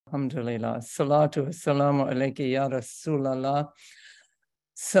Alhamdulillah. Salatu wassalamu alayki ya Rasulallah.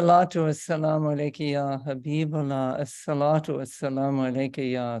 Salatu wassalamu alayki ya Habibullah. Salatu wassalamu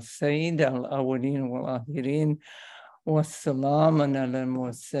alayki ya Sayyid al-Awwaleen wal-Akhirin. Wassalamun ala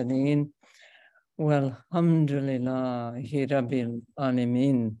al-Mursaleen. Walhamdulillahi Rabbil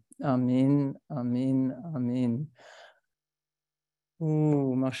Alameen. Ameen, ameen, ameen.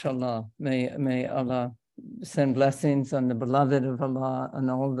 Ooh, mashallah. May Allah send blessings on the beloved of Allah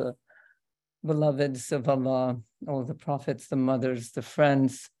and all the beloveds of Allah, all the prophets, the mothers, the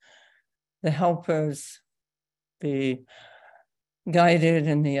friends, the helpers, the guided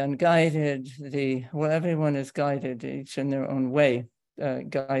and the unguided, well, everyone is guided, each in their own way,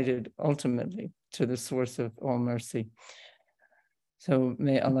 guided ultimately to the source of all mercy. So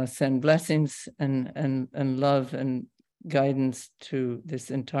may Allah send blessings and love and guidance to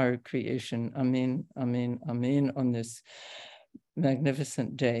this entire creation. Ameen, ameen, ameen, on this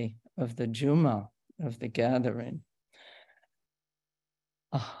magnificent day of the Juma, of the gathering.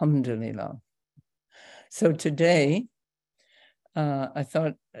 Alhamdulillah. So today, I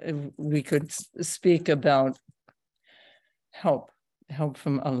thought we could speak about help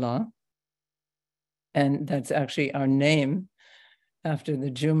from Allah. And that's actually our name after the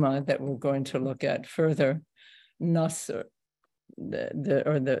Juma that we're going to look at further. Nasr,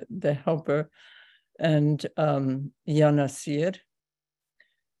 the helper, and Ya Nasir,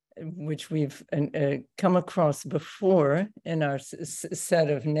 which we've come across before in our set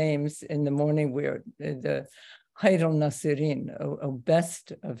of names in the morning. We're the Khairul Nasirin,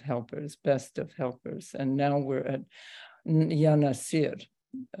 best of helpers, and now we're at Ya Nasir,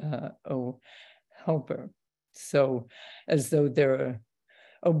 helper. So as though there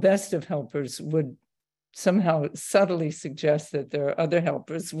are best of helpers would somehow subtly suggest that there are other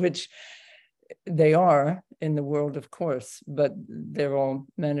helpers, which they are in the world, of course, but they're all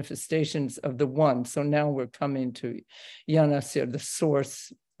manifestations of the one. So now we're coming to Ya Nasir, the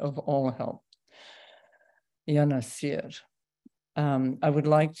source of all help. Ya Nasir. I would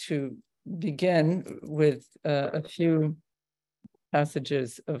like to begin with a few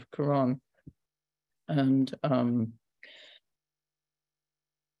passages of Quran. And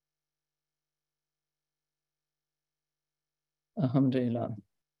Alhamdulillah.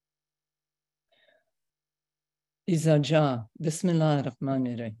 Izaja, Bismillah ar-Rahman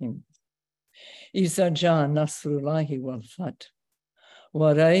ar-Rahim. Izaja Nasrullahi wal Fath.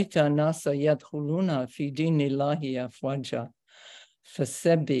 Waraita nasa yadkhuluna fi dinillahi afwaja.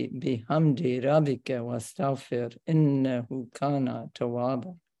 Fasabbi bihamdi rabbika wastaghfir innahu kana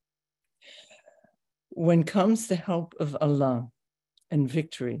tawwaba. When comes the help of Allah and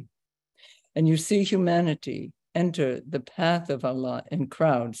victory, and you see humanity enter the path of Allah in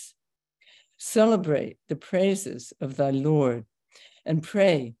crowds, celebrate the praises of thy Lord and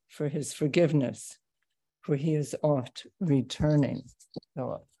pray for his forgiveness, for he is oft returning.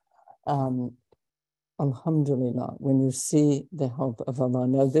 So, Alhamdulillah, when you see the help of Allah.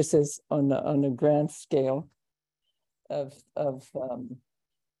 Now, this is on a grand scale of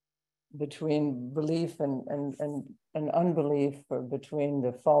between belief and unbelief, or between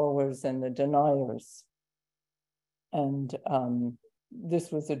the followers and the deniers. And this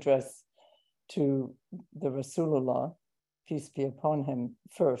was addressed to the Rasulullah, peace be upon him,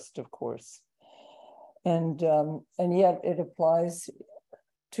 first, of course. And yet it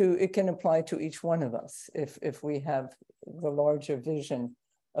can apply to each one of us if we have the larger vision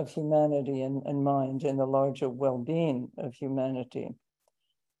of humanity in mind, and the larger well-being of humanity.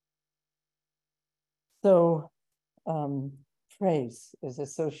 So praise is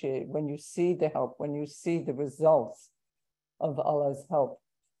associated, when you see the help, when you see the results of Allah's help,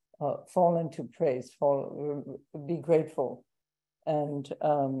 fall into praise, be grateful, and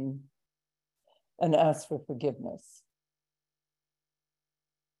ask for forgiveness.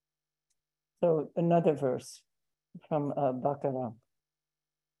 So another verse from Baqarah.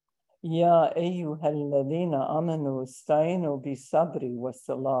 Ya ayyuhalladhina amanu ista'inu bisabri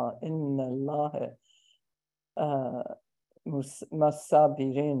was-salah inna Allaha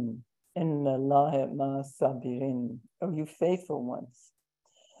masabirin. Inna Allaha masabirin. O you faithful ones,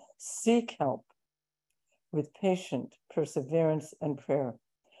 seek help with patient perseverance and prayer,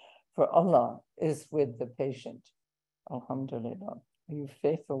 for Allah is with the patient. Alhamdulillah. O you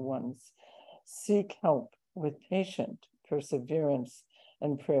faithful ones, seek help with patient perseverance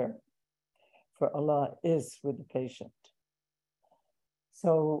and prayer, for Allah is with the patient.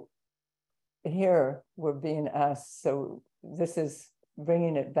 So here we're being asked, so this is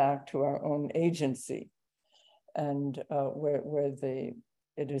bringing it back to our own agency, and where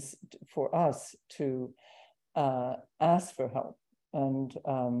it is for us to ask for help, And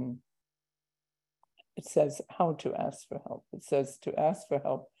it says how to ask for help. It says to ask for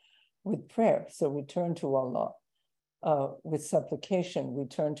help with prayer. So we turn to Allah. With supplication, we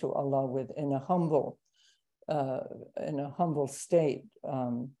turn to Allah in a humble state.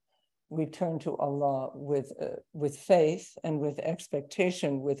 We turn to Allah with faith and with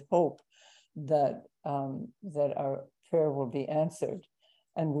expectation, with hope that our prayer will be answered.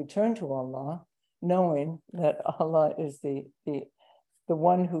 And we turn to Allah knowing that Allah is the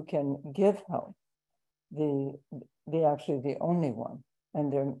one who can give help, actually the only one.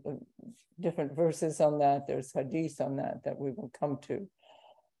 And there are different verses on that. There's hadith on that we will come to,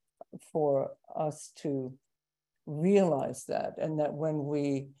 for us to realize that. And that when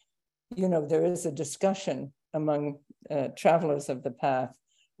we, there is a discussion among travelers of the path,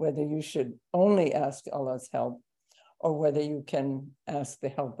 whether you should only ask Allah's help or whether you can ask the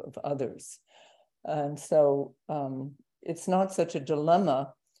help of others. And so it's not such a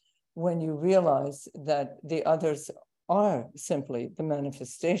dilemma when you realize that the others are simply the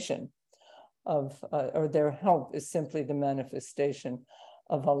manifestation of, or their help is simply the manifestation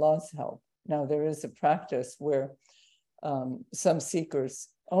of Allah's help. Now, there is a practice where some seekers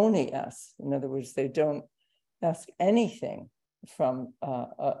only ask. In other words, they don't ask anything from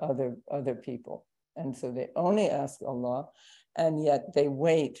other people. And so they only ask Allah, and yet they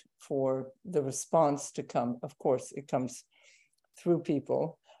wait for the response to come. Of course, it comes through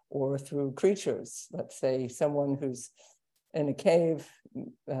people or through creatures. Let's say someone who's in a cave,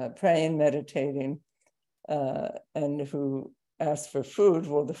 praying, meditating, and who asks for food.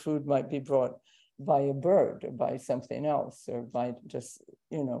 Well, the food might be brought by a bird or by something else, or by just,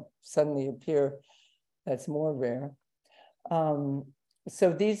 suddenly appear. That's more rare.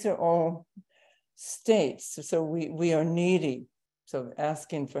 So these are all states. So we are needy. So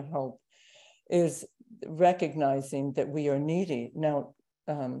asking for help is recognizing that we are needy. Now,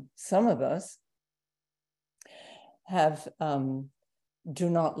 some of us do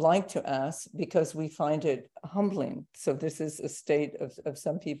not like to ask because we find it humbling. So this is a state of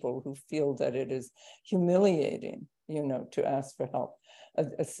some people who feel that it is humiliating, to ask for help.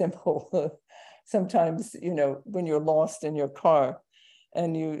 A simple, sometimes, when you're lost in your car,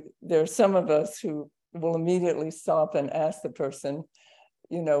 and there are some of us who will immediately stop and ask the person,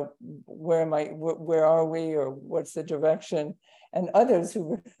 where are we, or what's the direction? And others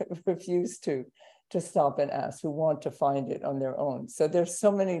who refuse to stop and ask, who want to find it on their own. So there's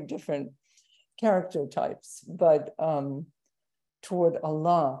so many different character types, but toward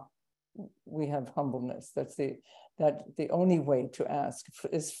Allah, we have humbleness. That's the only way to ask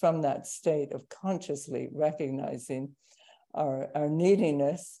is from that state of consciously recognizing our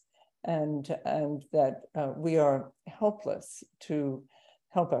neediness, and that we are helpless to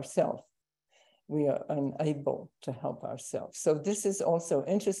help ourselves. We are unable to help ourselves. So this is also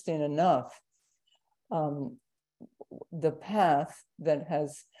interesting enough. The path that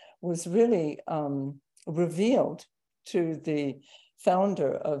was really revealed to the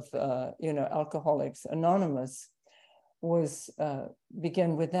founder of Alcoholics Anonymous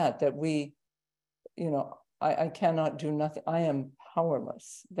began with that we, I cannot do nothing. I am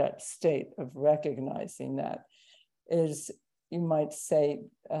powerless. That state of recognizing that is, you might say,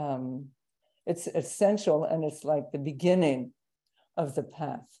 it's essential, and it's like the beginning of the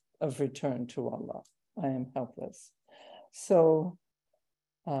path of return to Allah. I am helpless. So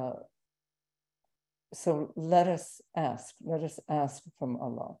let us ask from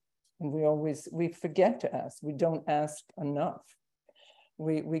Allah. And we forget to ask. We don't ask enough.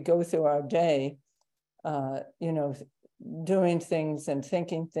 We go through our day, doing things and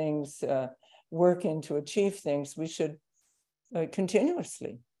thinking things, working to achieve things. We should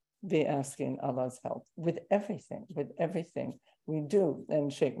continuously be asking Allah's help with everything we do.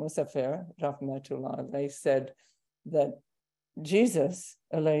 And Sheikh Musafir, rahmatullah alayhi, said that Jesus,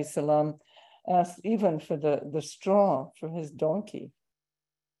 alayhi salam, asked even for the straw for his donkey.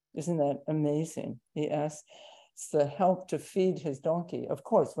 Isn't that amazing? He asked the help to feed his donkey. Of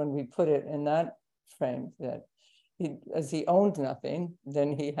course, when we put it in that frame, that as he owned nothing,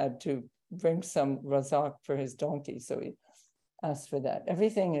 then he had to bring some razak for his donkey. So he asked for that.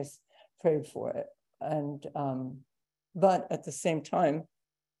 Everything is prayed for it. And but at the same time,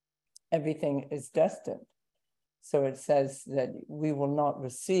 everything is destined. So it says that we will not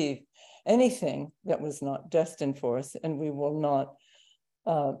receive anything that was not destined for us, and we will not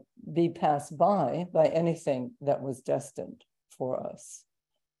be passed by anything that was destined for us.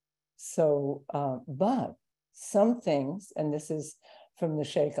 So, but some things, and this is from the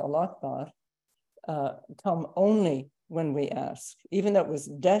Shaykh al-Akbar, come only when we ask. Even though it was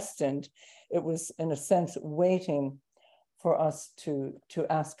destined, it was in a sense waiting for us to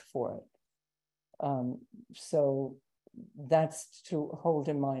ask for it. So that's to hold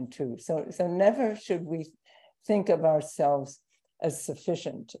in mind too. So never should we think of ourselves as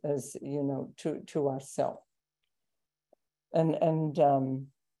sufficient, as, you know, to ourselves. And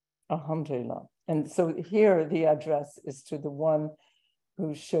alhamdulillah. And so here the address is to the one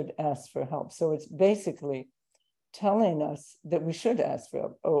who should ask for help. So it's basically telling us that we should ask for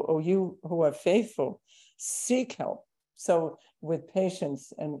help. Oh, you who are faithful, seek help. So with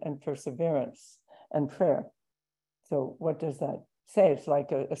patience and perseverance and prayer. So what does that say? It's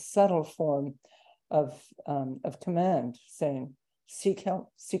like a subtle form of command, saying, seek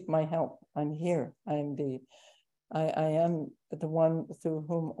help, seek my help. I'm here. I am the one through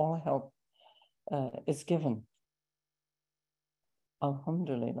whom all help is given.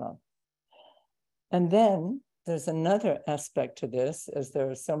 Alhamdulillah. And then there's another aspect to this, as there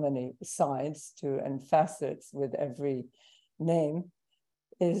are so many sides to and facets with every name,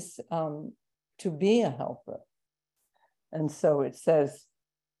 is to be a helper. And so it says,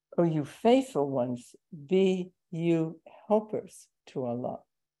 "O you faithful ones, be you helpers to Allah,"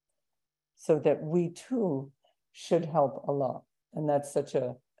 so that we too should help Allah. And that's such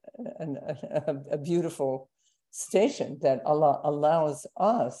a beautiful station, that Allah allows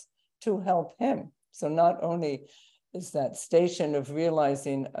us to help him. So not only is that station of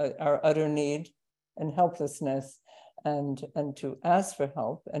realizing our utter need and helplessness, and to ask for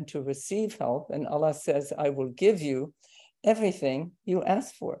help and to receive help, and Allah says, "I will give you everything you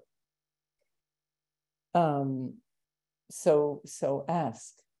ask for." So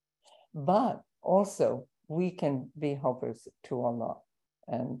ask, but also we can be helpers to Allah,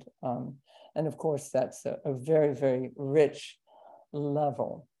 and of course that's a very, very rich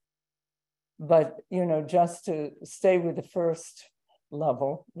level. But you know, just to stay with the first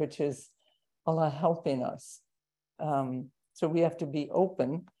level, which is Allah helping us, so we have to be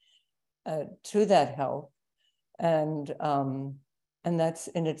open to that help, and that's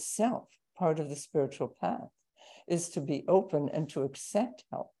in itself part of the spiritual path, is to be open and to accept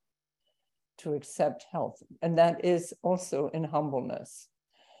help, and that is also in humbleness.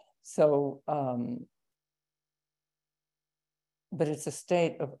 So, but it's a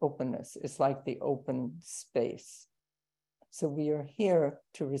state of openness. It's like the open space. So we are here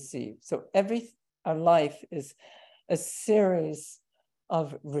to receive. So our life is a series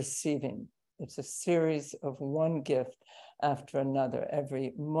of receiving. It's a series of one gift after another.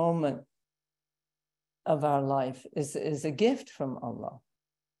 Every moment of our life is a gift from Allah.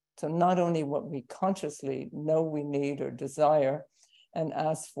 So not only what we consciously know we need or desire and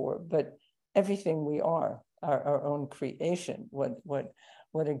ask for, but everything we are, our own creation, what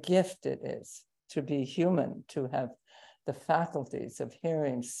a gift it is to be human, to have the faculties of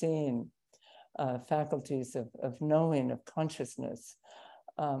hearing, seeing, faculties of knowing, of consciousness.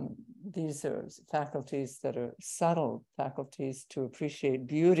 These are faculties that are subtle, faculties to appreciate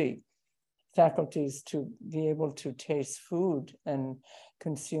beauty, faculties to be able to taste food and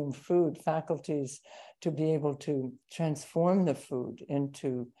consume food, faculties to be able to transform the food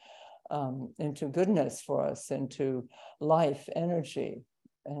into goodness for us, into life, energy,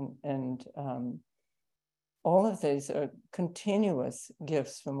 and all of these are continuous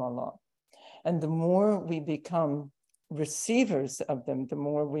gifts from Allah. And the more we become receivers of them, the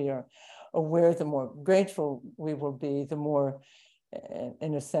more we are aware, the more grateful we will be, the more,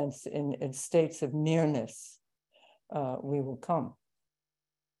 in a sense, in states of nearness, we will come.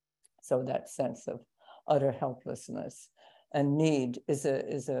 So that sense of utter helplessness and need is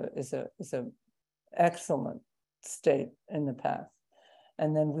a excellent state in the path.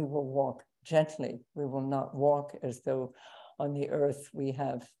 And then we will walk gently. We will not walk as though on the earth we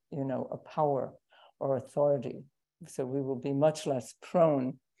have, you know, a power or authority. So we will be much less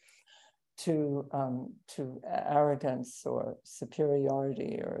prone to arrogance or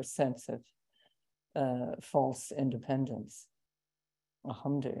superiority or a sense of false independence.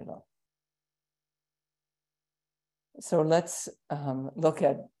 Alhamdulillah. So let's look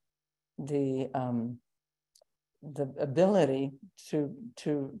at the ability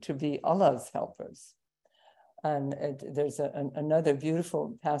to be Allah's helpers. And there's another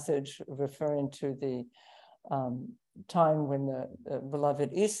beautiful passage referring to the time when the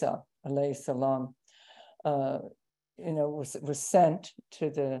beloved Isa, alayhi salam, was sent to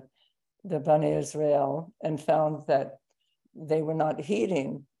the Bani Israel and found that they were not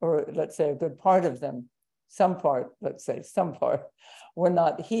heeding, or let's say a good part of them, some part were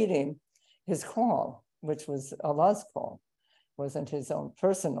not heeding his call, which was Allah's call, wasn't his own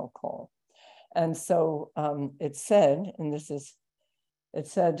personal call. And so it said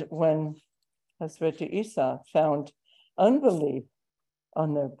when Hazrat Isa found unbelief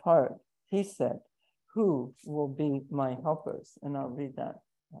on their part, he said, who will be my helpers? And I'll read that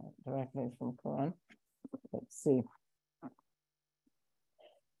directly from Quran. Let's see.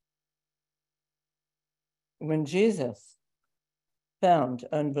 When Jesus found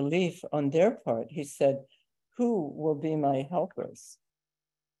unbelief on their part, he said, who will be my helpers?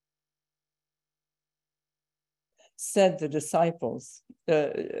 Said the disciples,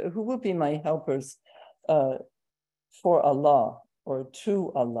 who will be my helpers for Allah or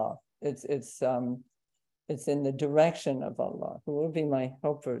to Allah? It's in the direction of Allah. Who will be my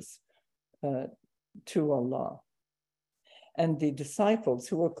helpers to Allah? And the disciples,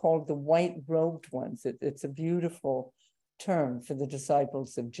 who were called the white-robed ones, it's a beautiful term for the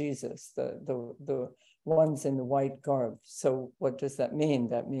disciples of Jesus, the ones in the white garb. So what does that mean?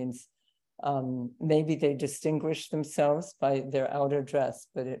 That means maybe they distinguish themselves by their outer dress,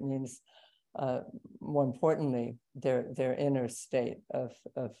 but it means, more importantly, their inner state of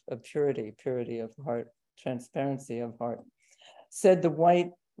purity of heart, transparency of heart. Said the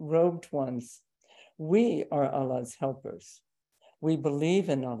white-robed ones, we are Allah's helpers. We believe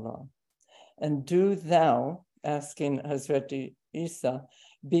in Allah. And do thou, asking Hazrat Isa,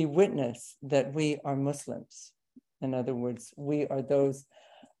 be witness that we are Muslims. In other words, we are those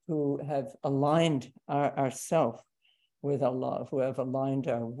who have aligned ourselves with Allah, who have aligned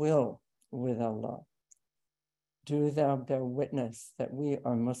our will with Allah. Do thou bear witness that we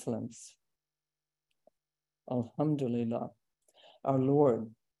are Muslims. Alhamdulillah, our Lord.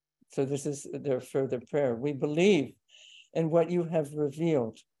 So this is their further prayer. We believe in what you have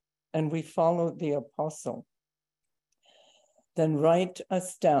revealed, and we follow the apostle. Then write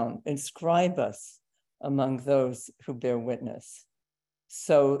us down, inscribe us among those who bear witness.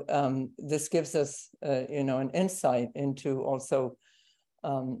 So this gives us, an insight into also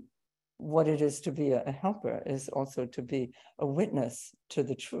what it is to be a helper, is also to be a witness to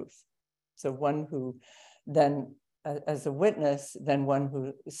the truth. So one who then, as a witness, then one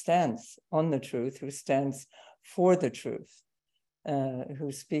who stands on the truth, who stands for the truth,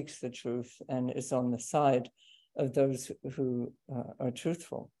 who speaks the truth and is on the side of those who are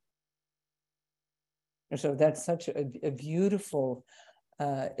truthful. And so that's such a beautiful,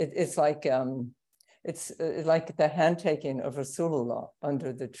 it's like the handtaking of Rasulullah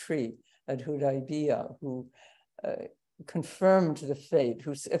under the tree at Hudaybiyah, who confirmed the faith,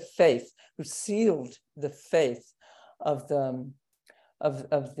 who sealed the faith of the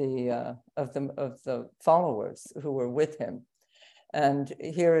followers who were with him. And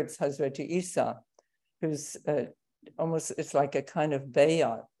here it's Hazrat Isa, who's almost, it's like a kind of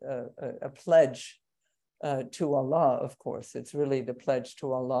bayat, a pledge to Allah, of course. It's really the pledge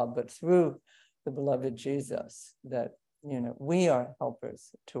to Allah, but through the beloved Jesus, that, we are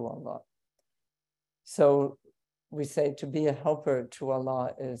helpers to Allah. So we say to be a helper to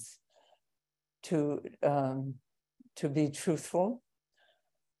Allah is to be truthful,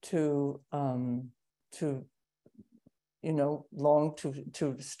 to long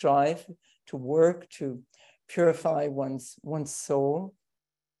to strive, to work, to purify one's soul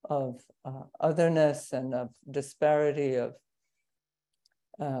of otherness and of disparity, of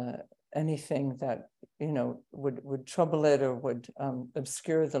anything that would trouble it or would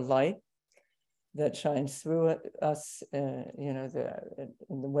obscure the light that shines through us, in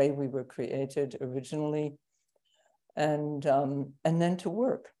the way we were created originally, and then to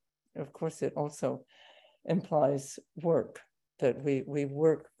work. Of course, it also implies work, that we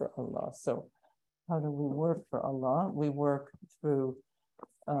work for Allah. So how do we work for Allah? We work through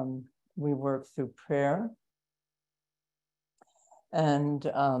prayer, and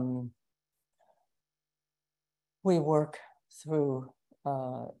we work through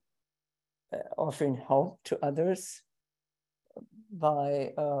offering help to others.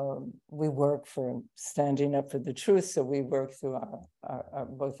 We work for standing up for the truth. So we work through our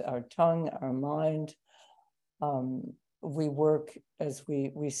both our tongue, our mind. We work as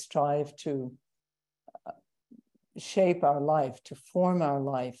we strive to shape our life, to form our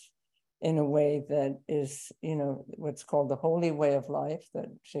life in a way that is, what's called the holy way of life, that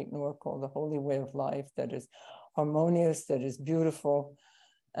Sheikh Noor called the holy way of life, that is harmonious, that is beautiful,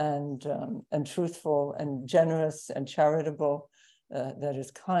 and truthful, and generous, and charitable, that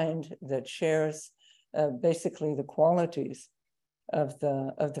is kind, that shares basically the qualities of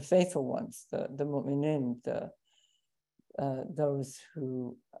the faithful ones, the mu'minin, those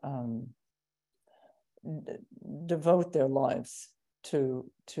who devote their lives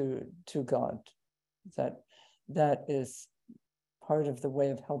to God. That is part of the way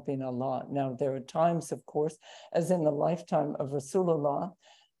of helping Allah. Now, there are times, of course, as in the lifetime of Rasulullah,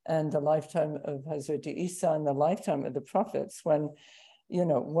 and the lifetime of Hazrat Isa and the lifetime of the prophets, when, it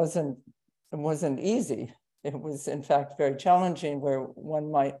wasn't easy. It was, in fact, very challenging, where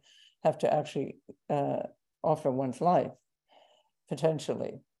one might have to actually offer one's life,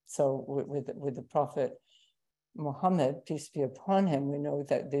 potentially. So with the Prophet Muhammad, peace be upon him, we know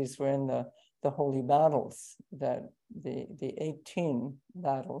that these were in the holy battles, that the 18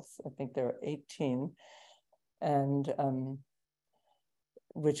 battles, I think there are 18, and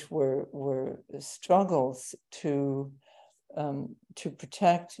which were struggles to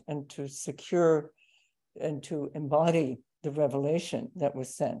protect and to secure and to embody the revelation that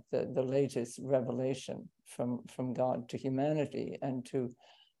was sent, the latest revelation from God to humanity, and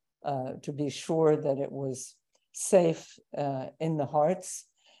to be sure that it was safe in the hearts,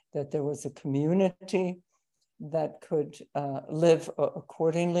 that there was a community that could live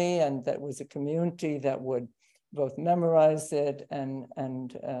accordingly, and that was a community that would both memorize it and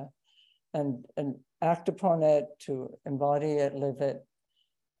act upon it, to embody it, live it.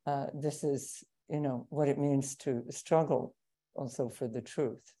 This is, what it means to struggle also for the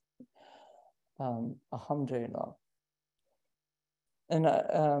truth. Alhamdulillah.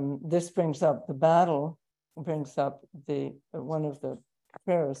 And this brings up the battle, brings up one of the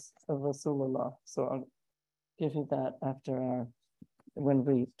prayers of Rasulullah. So I'll give you that after when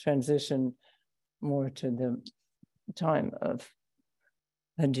we transition more to the time of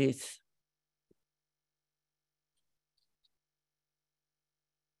hadith.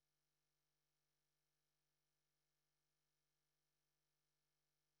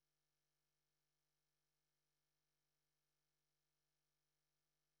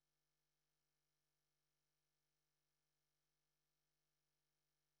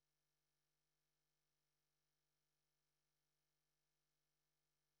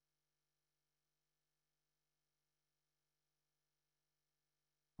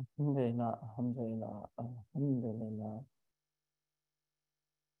 Alhamdulillah, alhamdulillah, alhamdulillah.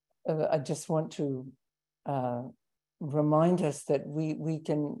 I just want to remind us that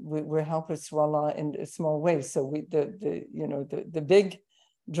we're helpers to Allah in small ways. So the big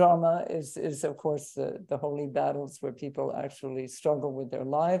drama is of course the holy battles, where people actually struggle with their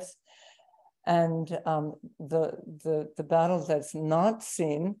lives, and the battles that's not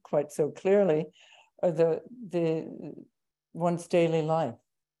seen quite so clearly are the one's daily life,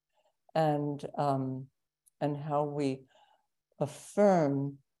 and how we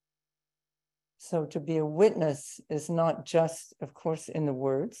affirm. So to be a witness is not just, of course, in the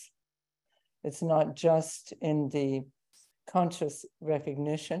words. It's not just in the conscious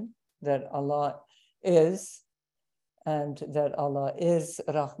recognition that Allah is, and that Allah is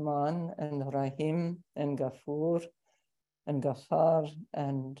Rahman and Rahim and Ghafur and Ghaffar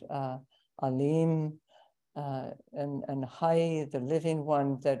and Alim and Hayy, the living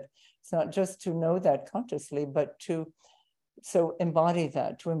one. That it's not just to know that consciously, but to embody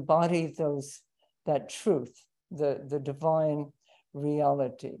that, to embody that truth, the divine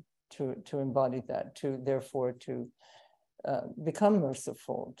reality, to embody that, to therefore to become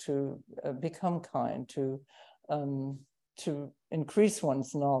merciful, to become kind, to increase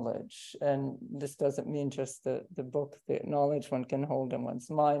one's knowledge. And this doesn't mean just the book, the knowledge one can hold in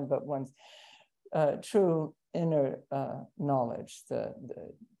one's mind, but one's true inner knowledge,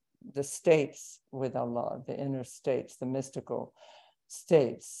 the states with Allah, the inner states, the mystical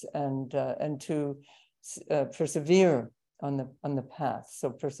states, and to persevere on the path.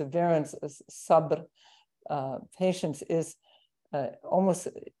 So perseverance, sabr, patience is almost,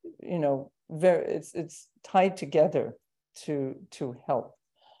 it's tied together to help,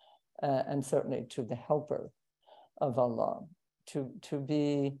 and certainly to the helper of Allah, to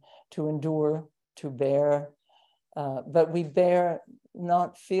endure, to bear, but we bear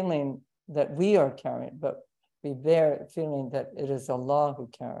not feeling that we are carrying, but we bear feeling that it is Allah who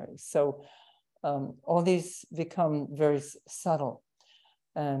carries. So all these become very subtle,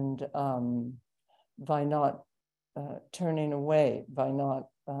 and by not turning away, by not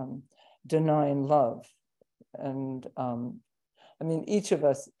denying love. And each of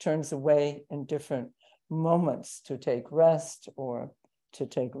us turns away in different moments to take rest or to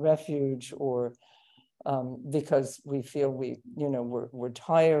take refuge, or because we feel we're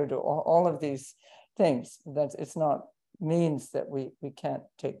tired, or all of these things. That it's not means that we can't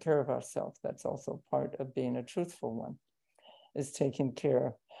take care of ourselves. That's also part of being a truthful one, is taking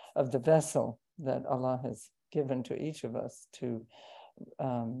care of the vessel that Allah has given to each of us to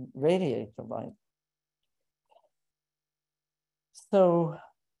radiate the light. So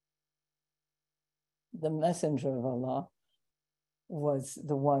the messenger of Allah was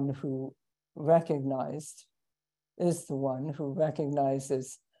the one who recognizes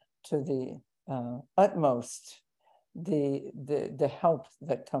to the utmost the help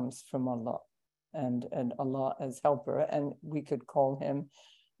that comes from Allah, and Allah as helper, and we could call him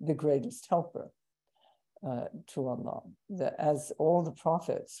the greatest helper to Allah. As all the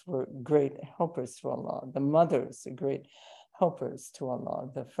prophets were great helpers to Allah, the mothers are great helpers to Allah,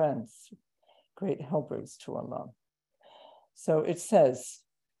 the friends, great helpers to Allah. So it says,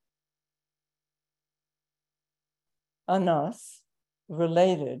 Anas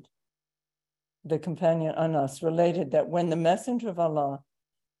related, the companion Anas related that when the Messenger of Allah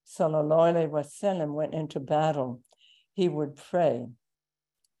sallallahu alaihi wasallam went into battle, he would pray,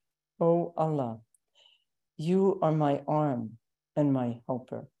 "O Allah, you are my arm and my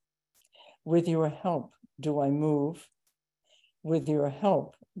helper. With your help do I move. With your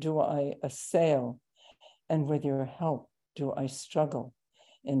help do I assail. And with your help do I struggle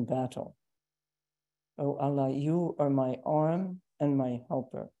in battle. O Allah, you are my arm and my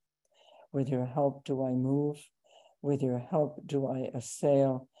helper. With your help do I move. With your help do I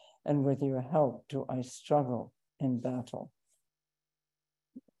assail. And with your help do I struggle in battle."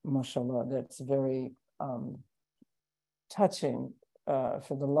 MashaAllah, that's very touching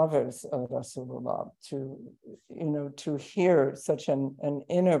for the lovers of Rasulullah to hear such an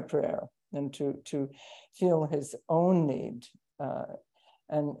inner prayer, and to feel his own need,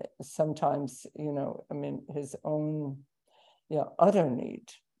 and sometimes his own utter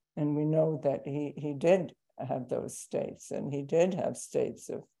need. And we know that he did have those states, and he did have states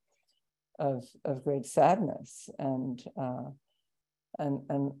of great sadness and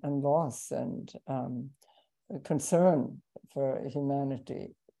loss and concern for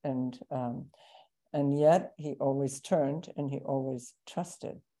humanity, and yet he always turned and he always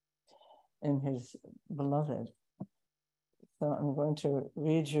trusted in his beloved. So I'm going to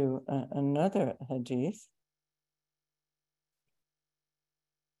read you another hadith.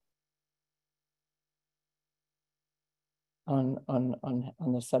 On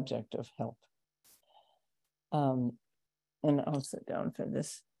the subject of help. And I'll sit down for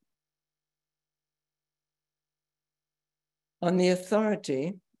this. On the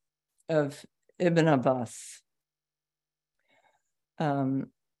authority of Ibn Abbas, who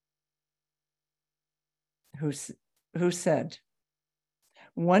said,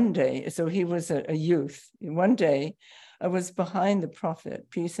 one day, so he was a youth, one day I was behind the Prophet,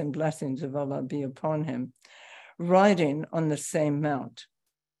 peace and blessings of Allah be upon him, riding on the same mount.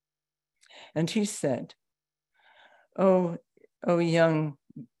 And he said, "O young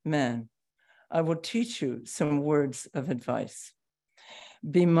man, I will teach you some words of advice.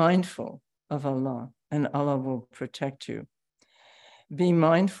 Be mindful of Allah, and Allah will protect you. Be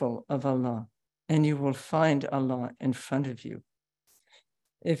mindful of Allah, and you will find Allah in front of you.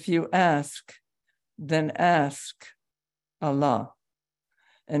 If you ask, then ask Allah.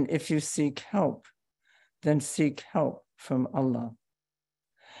 And if you seek help, then seek help from Allah.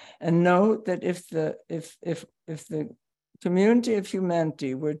 And know that if the community of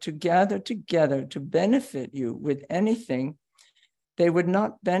humanity were to gather together to benefit you with anything, they would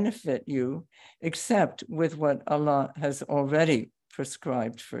not benefit you except with what Allah has already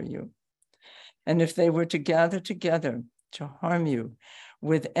prescribed for you. And if they were to gather together to harm you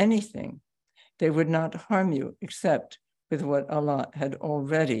with anything, they would not harm you except with what Allah had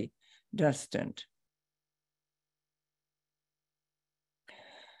already destined."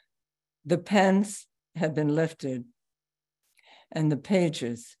 The pens have been lifted and the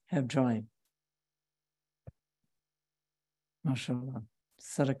pages have dried. MashaAllah.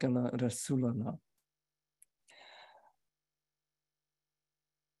 Sadakallah Rasulullah.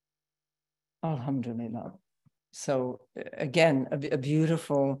 Alhamdulillah. So again, a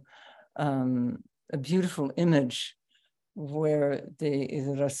beautiful image where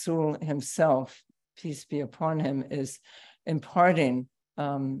the Rasul himself, peace be upon him, is imparting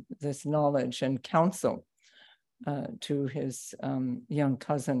this knowledge and counsel to his young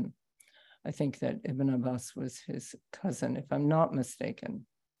cousin. I think that Ibn Abbas was his cousin, if I'm not mistaken,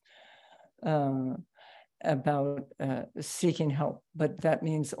 about seeking help. But that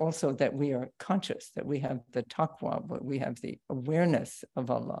means also that we are conscious, that we have the taqwa, but we have the awareness of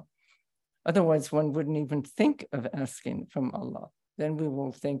Allah. Otherwise, one wouldn't even think of asking from Allah. Then we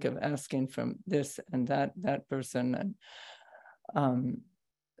will think of asking from this and that person. And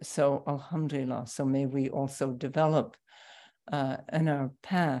so, alhamdulillah, so may we also develop in our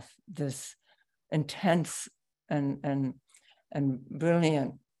path this intense and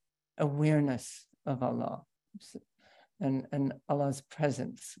brilliant awareness of Allah and Allah's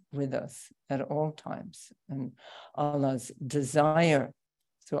presence with us at all times, and Allah's desire.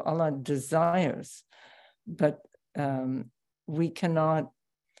 So Allah desires, but we cannot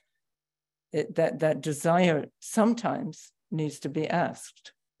that desire sometimes needs to be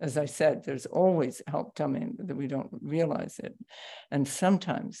asked. As I said, there's always help coming that we don't realize it. And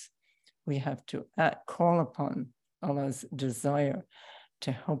sometimes we have to call upon Allah's desire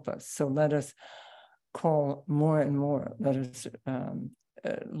to help us. So let us call more and more. Let us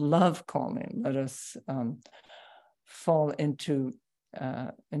love calling. Let us fall into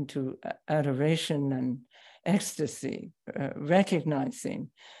adoration and ecstasy, recognizing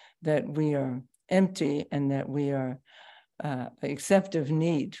that we are empty and that we are except of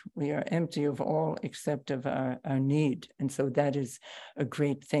need. We are empty of all except of our need. And so that is a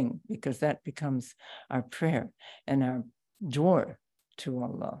great thing, because that becomes our prayer and our door to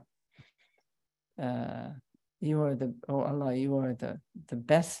Allah. You are oh Allah, you are the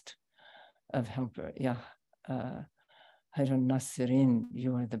best of helper. Ya Khairun Nasirin,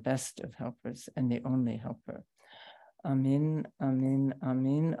 you are the best of helpers and the only helper. Amin, amin,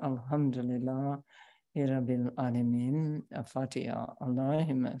 amin. Alhamdulillah. Rabbil Alamin. Fatiha.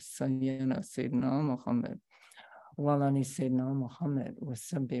 Allahumma salli ala Sayyidina Muhammad wa ala Sayyidina Muhammad wa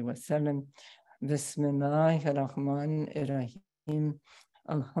sabbi wa sallam. Bismillahir Rahmanir Rahim.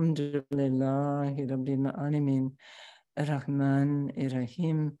 Alhamdulillahi Rabbil Alamin. Rahmanir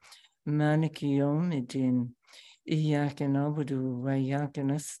Rahim. Maliki Yawmiddin. Iyyaka na'budu wa iyyaka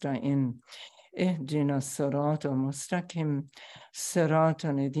nasta'in. اهدنا الصراط المستقيم صراط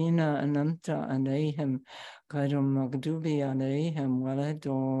الذين أنعمت عليهم غير المغضوب عليهم ولا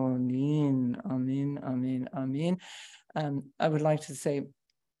الضالين. Amin, amin, amin. I would like to say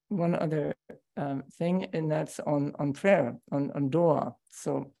one other thing, and that's on prayer, on dua.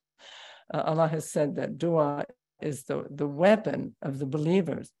 So Allah has said that dua is the weapon of the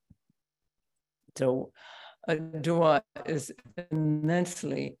believers. So a dua is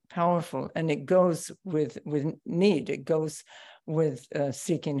immensely powerful, and it goes with need. It goes with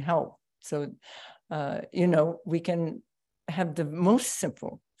seeking help. So, we can have the most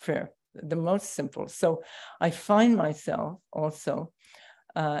simple prayer, the most simple. So I find myself also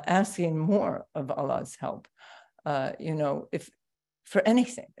asking more of Allah's help, if for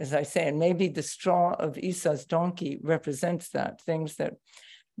anything, as I say, and maybe the straw of Isa's donkey represents that, things that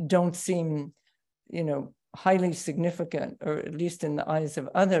don't seem, highly significant, or at least in the eyes of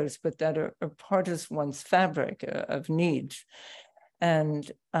others, but that are part of one's fabric of needs.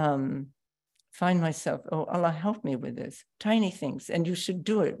 And find myself, oh, Allah, help me with this, tiny things. And you should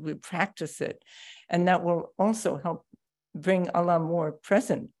do it, we practice it. And that will also help bring Allah more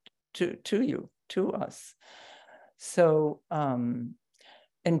present to you, to us. So,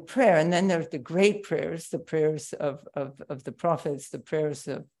 in prayer, and then there's the great prayers, the prayers of the prophets, the prayers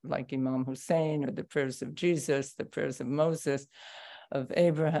of like Imam Hussein, or the prayers of Jesus, the prayers of Moses, of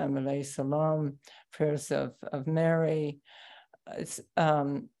Abraham alayhi salam, prayers of Mary.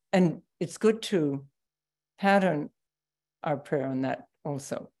 And it's good to pattern our prayer on that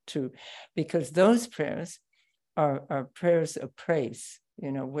also too, because those prayers are prayers of praise.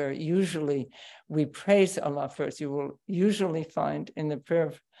 Where usually we praise Allah first. You will usually find in the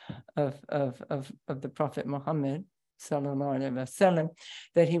prayer of the Prophet Muhammad sallallahu alaihi wasallam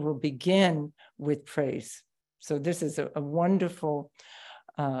that he will begin with praise. So this is a wonderful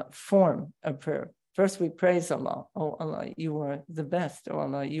form of prayer. First we praise Allah. Oh Allah, you are the best. Oh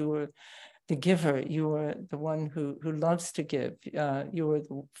Allah, you are the giver. You are the one who loves to give. You are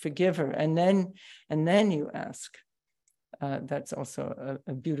the forgiver. And then you ask. That's also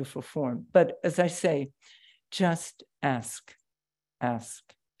a beautiful form. But as I say, just ask, ask,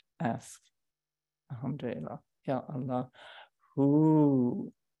 ask. Alhamdulillah. Ya Allah.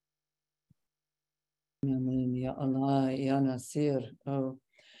 Ooh. Amin. Ya Allah, Ya Nasir. Oh,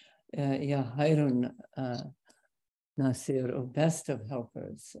 Ya Khairun Nasir. Oh, best of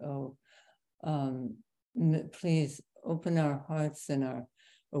helpers. Oh, please open our hearts and our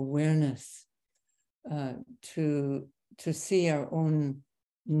awareness to see our own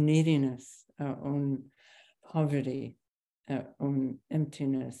neediness, our own poverty, our own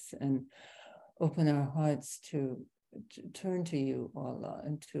emptiness, and open our hearts to turn to you, Allah,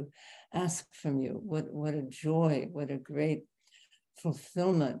 and to ask from you. What a joy, what a great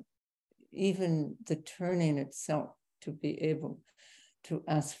fulfillment, even the turning itself, to be able to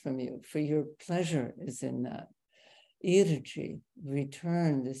ask from you, for your pleasure is in that. Irji,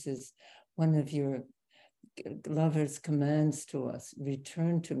 return. This is one of your lover's commands to us.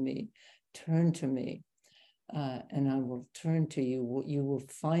 Return to me, turn to me, and I will turn to you. You will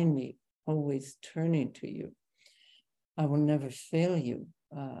find me always turning to you. I will never fail you.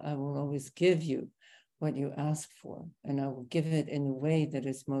 I will always give you what you ask for, and I will give it in a way that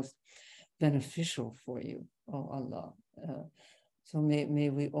is most beneficial for you, oh Allah. So may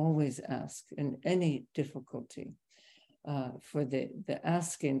we always ask in any difficulty. For the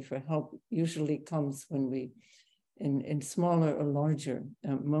asking for help usually comes when we, in smaller or larger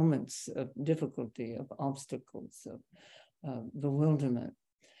moments of difficulty, of obstacles, of bewilderment.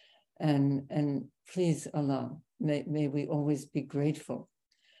 And please, Allah, may we always be grateful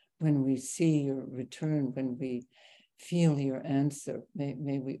when we see your return, when we feel your answer.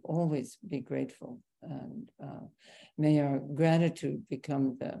 May we always be grateful. And may our gratitude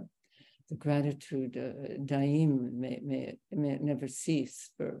become the gratitude daim, may it never cease,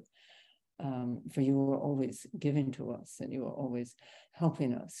 for you are always giving to us, and you are always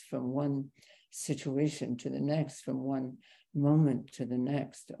helping us from one situation to the next, from one moment to the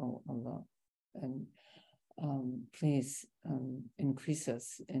next, oh Allah. And please increase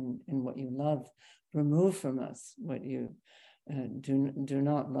us in what you love, remove from us what you do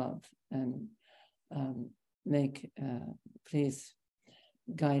not love, and please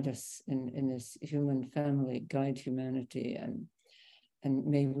guide us in this human family, guide humanity, and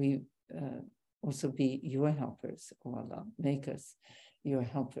may we also be your helpers, O Allah. Make us your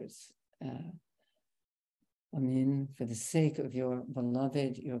helpers. Ameen. For the sake of your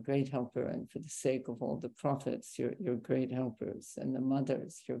beloved, your great helper, and for the sake of all the prophets, your great helpers, and the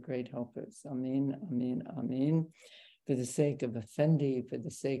mothers, your great helpers. Ameen, ameen, ameen. For the sake of Effendi, for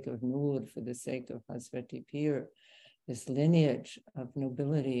the sake of Noor, for the sake of Hazrati Pir, this lineage of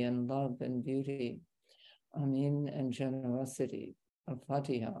nobility and love and beauty. Ameen, and generosity.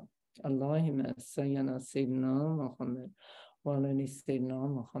 Al-Fatiha. Allahumma sayyana sayyidina Muhammad wa alani sayyidina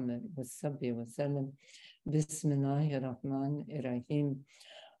Muhammad wa sabbi wa sallam. Bismillahir Rahmanir Rahim.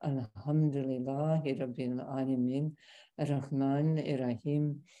 Alhamdulillahi Rabbil Alameen. Ar-Rahmanir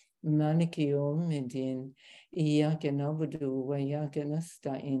Rahim. Maliki Yawmiddin. Iyyaka na'budu wa iyyaka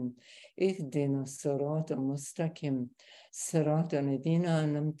nasta'in. Ihdina as-sirata al-mustaqim. Sirata alladhina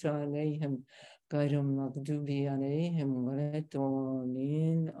an'amta alayhim. غير المغضوب عليهم ولا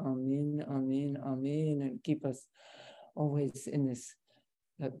الضالين. Amen, amen, amen. And keep us always in this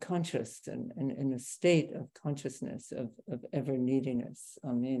conscious and in a state of consciousness of ever needing us.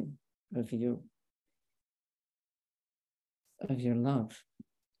 Amen. Of you, of your love.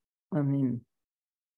 Amen.